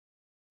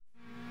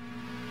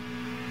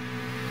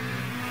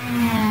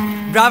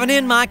Driving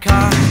in my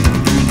car,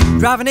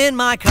 driving in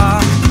my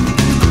car,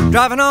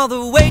 driving all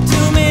the way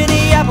to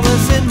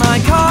Minneapolis in my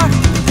car.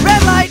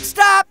 Red light,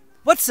 stop!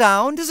 What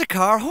sound does a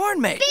car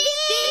horn make? Beep,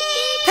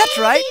 beep. That's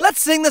right,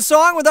 let's sing the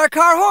song with our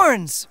car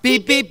horns.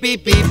 Beep, beep,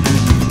 beep, beep.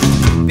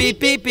 Beep,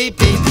 beep, beep,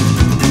 beep.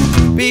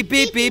 Beep,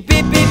 beep, beep,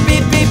 beep, beep,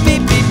 beep, beep,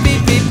 beep, beep,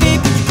 beep, beep,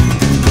 beep.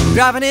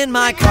 Driving in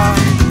my car,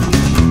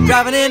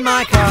 driving in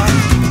my car,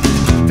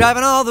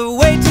 driving all the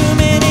way to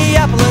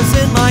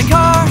Minneapolis in my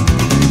car.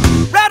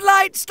 Red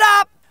light,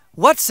 stop!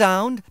 What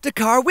sound do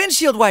car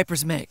windshield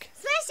wipers make?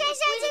 Swish, swish,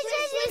 swish, swish,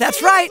 swish, swish.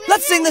 That's right,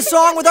 let's sing the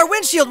song with our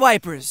windshield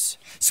wipers.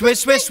 Swish,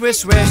 swish, swish,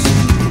 swish.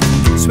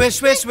 Swish,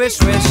 swish, swish,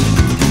 swish.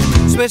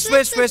 Swish,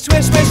 swish, swish,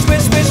 swish, swish,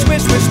 swish, swish,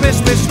 swish, swish, swish,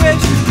 swish,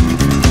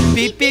 swish.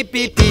 Beep, beep,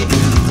 beep, beep.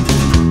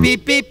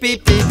 Beep, beep,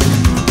 beep, beep.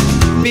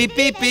 Beep,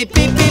 beep, beep,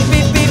 beep, beep,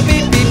 beep, beep,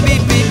 beep, beep,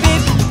 beep, beep,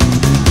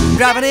 beep.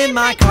 Driving in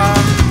my car,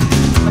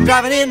 I'm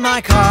driving in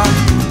my car,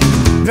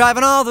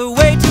 driving all the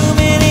way to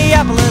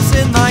Minneapolis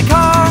in my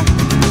car.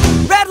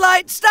 Red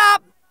light,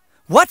 stop!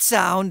 What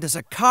sound does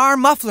a car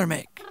muffler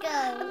make?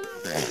 Go.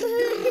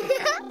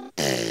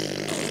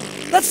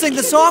 Let's sing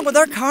the song with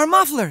our car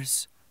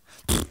mufflers.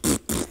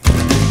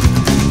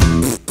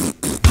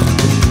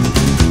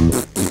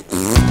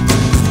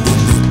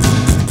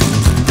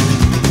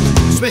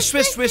 Swish,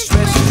 swish, swish,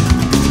 swish.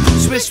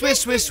 Swish, swish,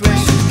 swish,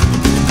 swish.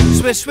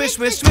 Swish, swish,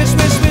 swish, swish,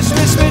 swish, swish,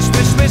 swish, swish,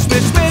 swish, swish,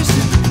 swish,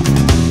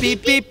 swish.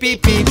 Beep, beep,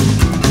 beep, beep.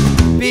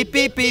 Beep,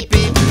 beep, beep,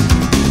 beep.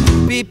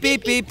 Beep,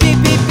 beep, beep, beep,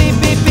 beep, beep,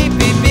 beep, beep,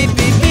 beep, beep,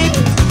 beep, beep.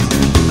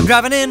 I'm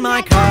driving in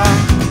my car.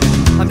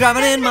 I'm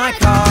driving in my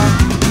car.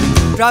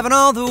 Driving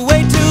all the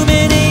way to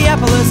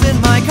Minneapolis in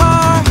my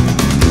car.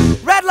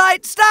 Red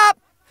light, stop!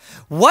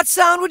 What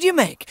sound would you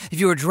make if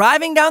you were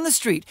driving down the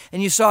street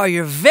and you saw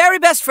your very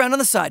best friend on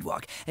the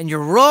sidewalk and you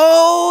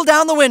rolled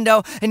down the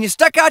window and you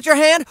stuck out your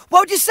hand? What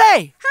would you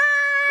say? Hi.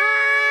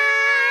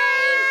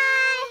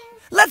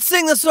 Let's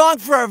sing the song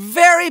for our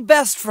very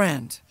best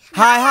friend.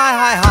 Hi, hi,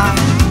 hi, hi.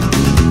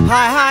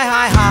 Hi, hi,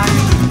 hi, hi.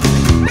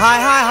 Hi,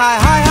 hi, hi,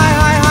 hi, hi,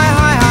 hi, hi,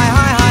 hi, hi,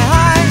 hi, hi,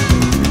 hi.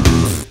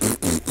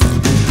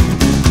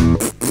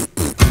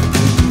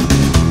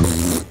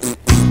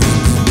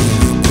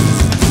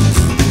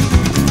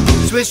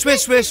 Swish,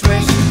 swish, swish,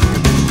 swish.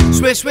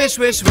 Swish, swish,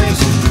 swish, swish.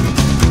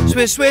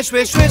 Swish, swish,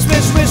 swish, swish,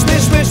 swish, swish,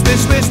 swish, swish,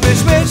 swish, swish, swish,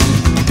 swish.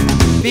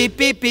 Beep,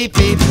 beep, beep,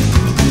 beep.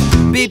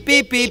 Beep,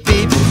 beep, beep,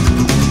 beep.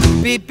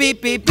 Beep,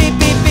 beep, beep, beep,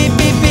 beep, beep,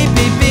 beep, beep,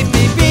 beep, beep,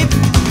 beep, beep.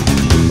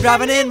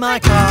 Driving in my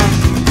car,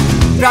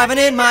 driving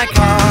in my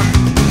car,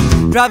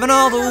 driving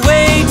all the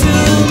way to